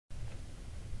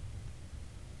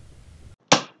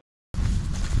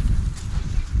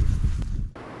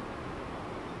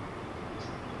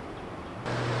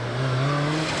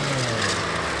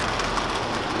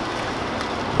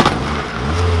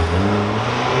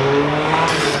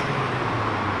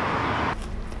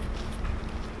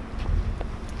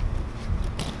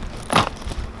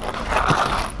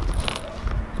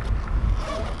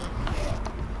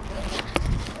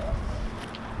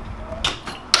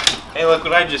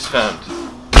I just found.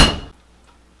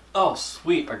 Oh,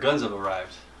 sweet. Our guns have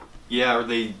arrived. Yeah, are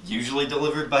they usually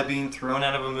delivered by being thrown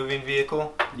out of a moving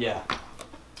vehicle? Yeah.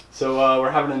 So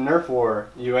we're having a Nerf war.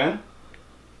 You in?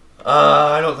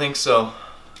 I don't think so.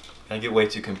 I get way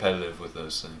too competitive with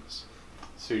those things.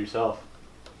 Suit yourself.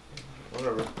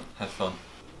 Whatever. Have fun.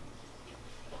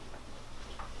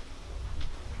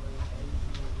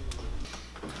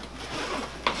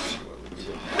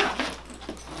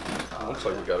 Looks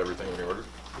like we got everything we ordered.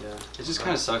 Yeah. It just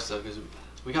kind of sucks though, because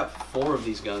we got 4 of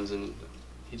these guns and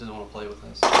he doesn't want to play with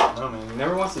us. No, man. He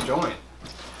never wants to join.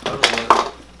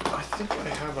 I think I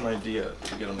have an idea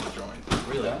to get him to join.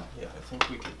 Really? Yeah, I think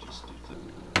we could just do that.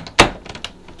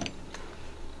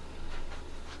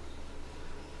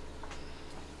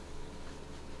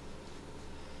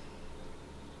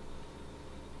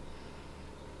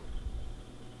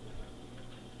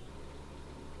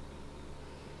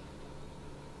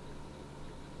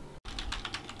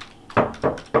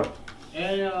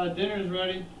 Hey, dinner's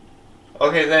ready.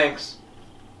 Okay, thanks.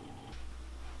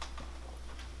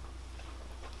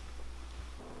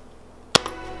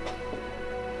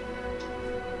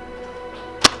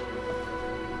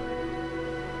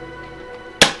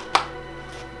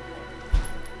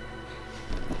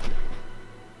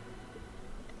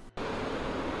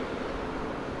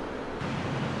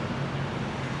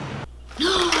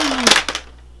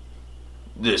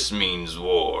 This means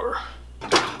war.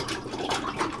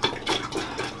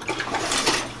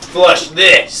 Flush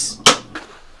this!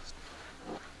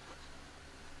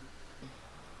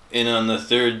 And on the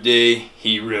 3rd day,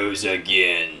 he rose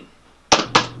again.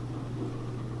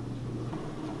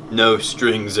 No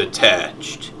strings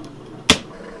attached.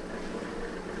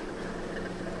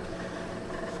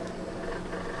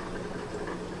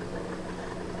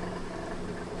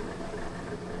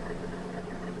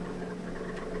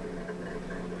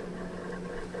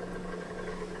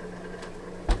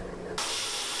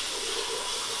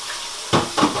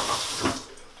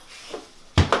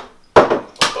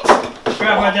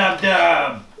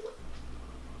 Dub-a-dub-dub!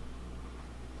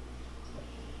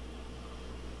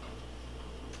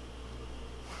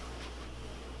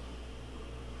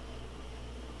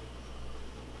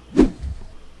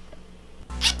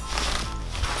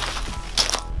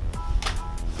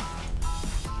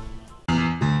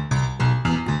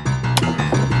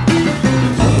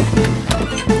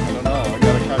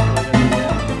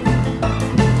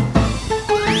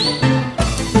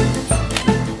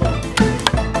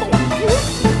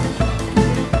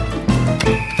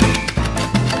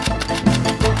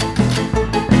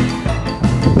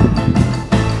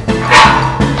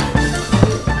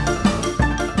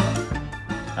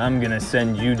 I'm gonna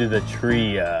send you to the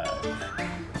triage.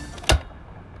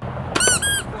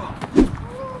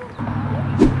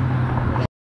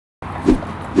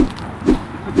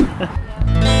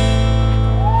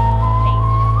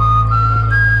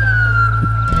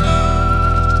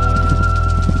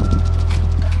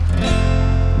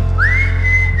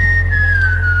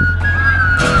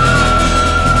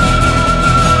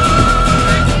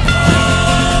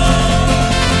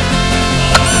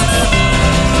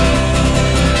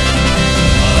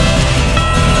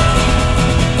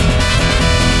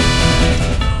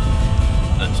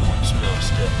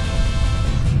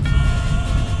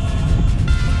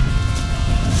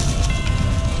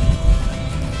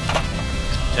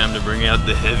 Time to bring out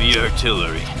the heavy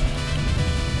artillery.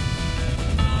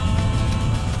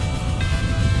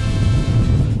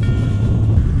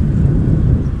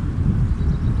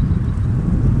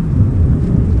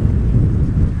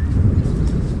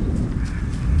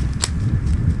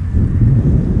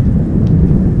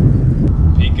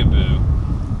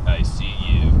 Peekaboo, I see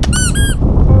you.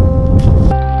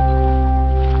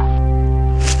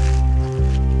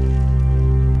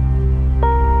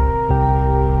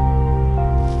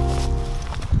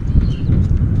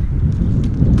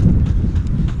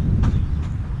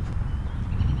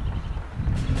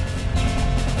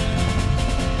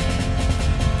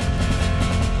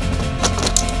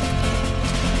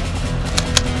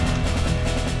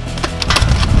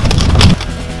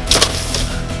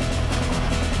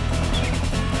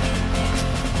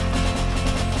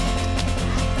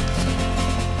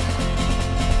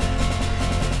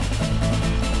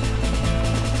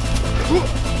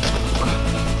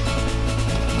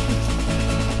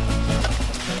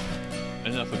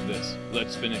 Enough of this.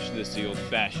 Let's finish this the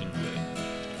old-fashioned way.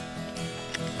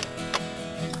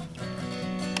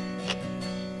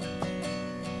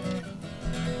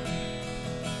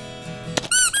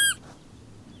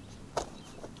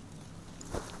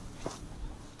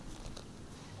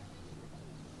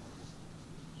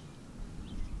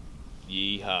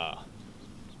 Yeehaw.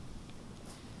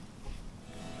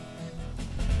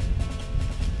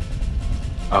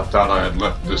 I thought I had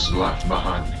left this life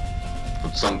behind me,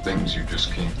 but some things you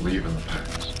just can't leave in the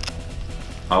past.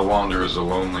 I wander as a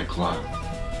lonely cloud,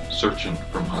 searching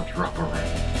for my drop of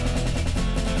rain.